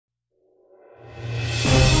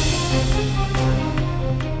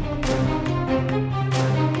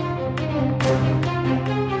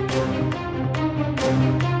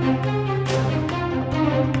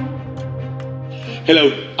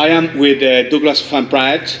Hello, I am with Douglas van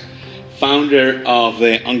Praet, founder of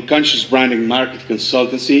the Unconscious Branding Market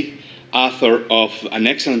Consultancy, author of an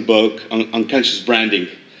excellent book on unconscious branding.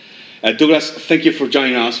 Douglas, thank you for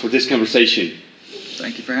joining us for this conversation.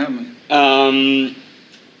 Thank you for having me.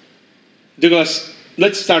 Douglas,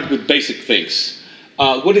 let's start with basic things.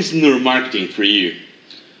 What is neuromarketing for you?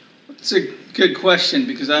 It's a good question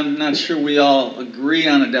because I'm not sure we all agree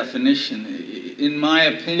on a definition. In my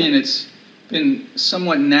opinion, it's been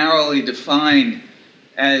somewhat narrowly defined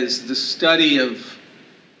as the study of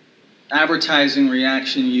advertising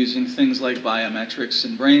reaction using things like biometrics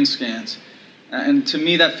and brain scans. And to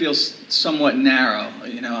me, that feels somewhat narrow.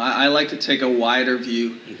 You know, I like to take a wider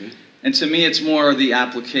view. Mm-hmm. And to me, it's more the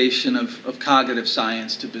application of cognitive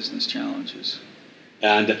science to business challenges.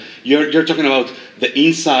 And you're talking about the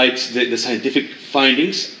insights, the scientific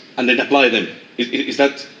findings, and then apply them. Is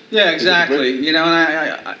that? Yeah, exactly. You know,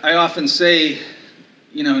 and I often say,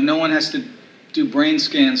 you know, no one has to do brain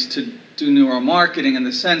scans to do neuromarketing, in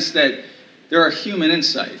the sense that there are human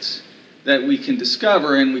insights that we can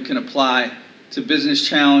discover and we can apply to business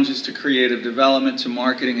challenges, to creative development, to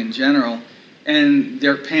marketing in general. And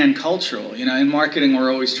they're pan-cultural. You know, in marketing,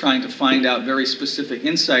 we're always trying to find out very specific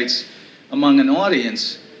insights among an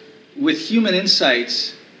audience. With human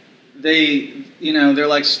insights, they're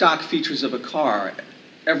like stock features of a car.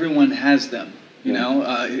 Everyone has them. You know,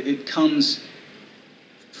 it comes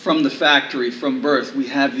from the factory, from birth. We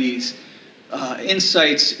have these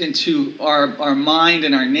insights into our mind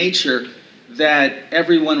and our nature that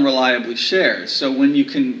everyone reliably shares. So when you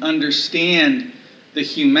can understand the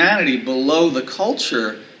humanity below the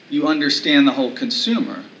culture, you understand the whole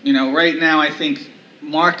consumer. You know, right now I think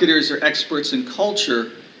marketers are experts in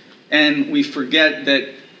culture, and we forget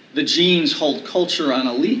that the genes hold culture on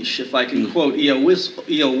a leash, if I can quote E.O.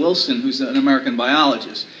 Wilson, who's an American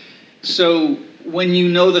biologist. So when you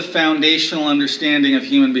know the foundational understanding of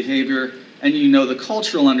human behavior and you know the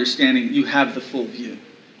cultural understanding, you have the full view.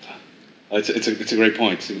 It's a great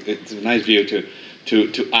point. It's a nice view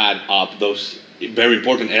to add up those very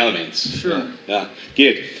important elements. Sure. Yeah,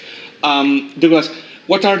 good. Douglas,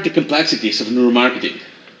 what are the complexities of neuromarketing?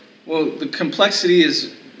 Well, the complexity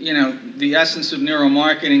is, you know, the essence of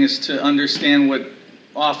neuromarketing is to understand what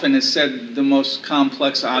often is said the most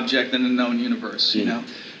complex object in the known universe. You know,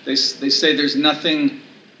 they say there's nothing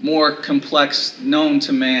more complex known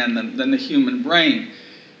to man than the human brain.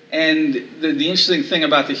 And the interesting thing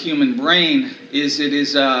about the human brain is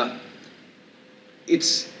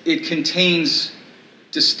it contains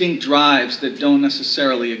distinct drives that don't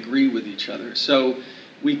necessarily agree with each other. So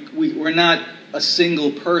we're not a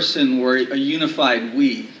single person, we're a unified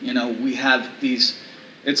we. You know, we have these,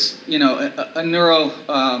 it's, you know, an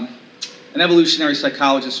evolutionary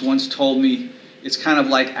psychologist once told me it's kind of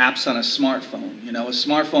like apps on a smartphone. You know, a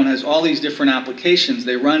smartphone has all these different applications,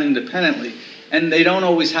 they run independently, and they don't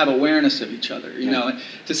always have awareness of each other. You know,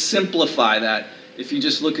 to simplify that, if you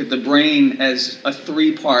just look at the brain as a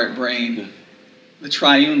three-part brain, the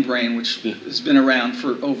triune brain, which has been around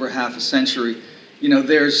for over half a century, you know,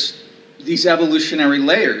 there's these evolutionary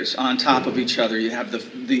layers on top of each other. You have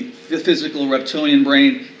the physical reptilian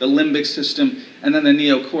brain, the limbic system, and then the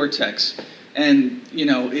neocortex. And, you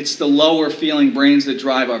know, it's the lower feeling brains that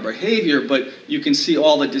drive our behavior, but you can see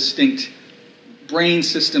all the distinct brain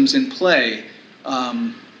systems in play.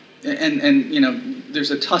 And you know,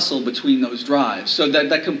 there's a tussle between those drives. So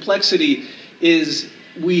that complexity is,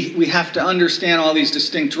 we have to understand all these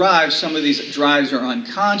distinct drives. Some of these drives are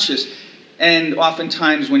unconscious. And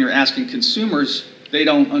oftentimes when you're asking consumers, they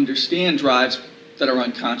don't understand drives that are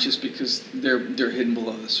unconscious because they're hidden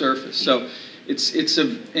below the surface. So it's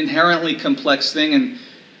an inherently complex thing, and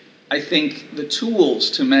I think the tools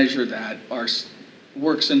to measure that are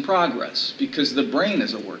works in progress, because the brain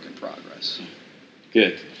is a work in progress.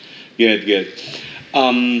 Good.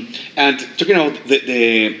 And talking about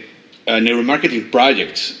the neuromarketing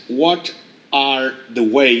projects, what are the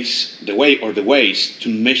ways to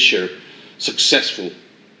measure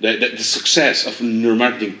the success of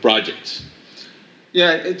neuromarketing projects?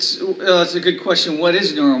 Yeah, it's a good question. What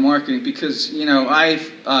is neuromarketing? Because, you know,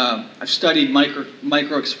 I've studied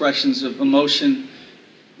micro expressions of emotion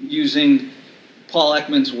using Paul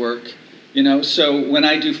Ekman's work. You know, so when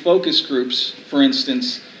I do focus groups, for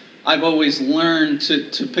instance, I've always learned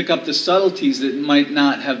to pick up the subtleties that might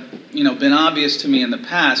not have, you know, been obvious to me in the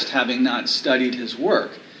past, having not studied his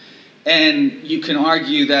work. And you can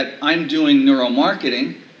argue that I'm doing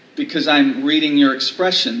neuromarketing because I'm reading your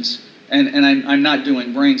expressions, and I'm not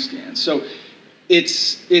doing brain scans. So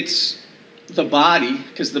it's the body,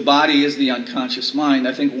 because the body is the unconscious mind.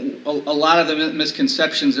 I think a lot of the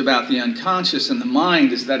misconceptions about the unconscious and the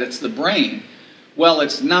mind is that it's the brain. Well,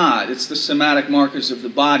 it's not. It's the somatic markers of the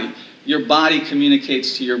body. Your body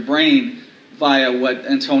communicates to your brain via what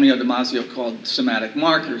Antonio Damasio called somatic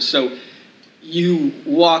markers. So you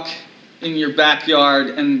walk in your backyard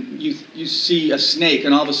and you see a snake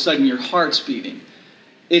and all of a sudden your heart's beating.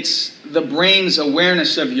 It's the brain's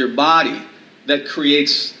awareness of your body that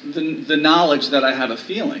creates the knowledge that I have a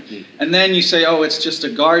feeling. And then you say, oh, it's just a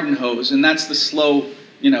garden hose, and that's the slow,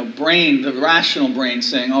 brain, the rational brain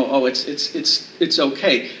saying, oh, it's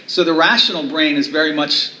okay. So the rational brain is very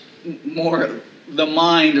much more the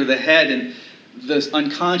mind or the head, and the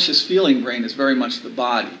unconscious feeling brain is very much the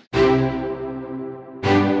body.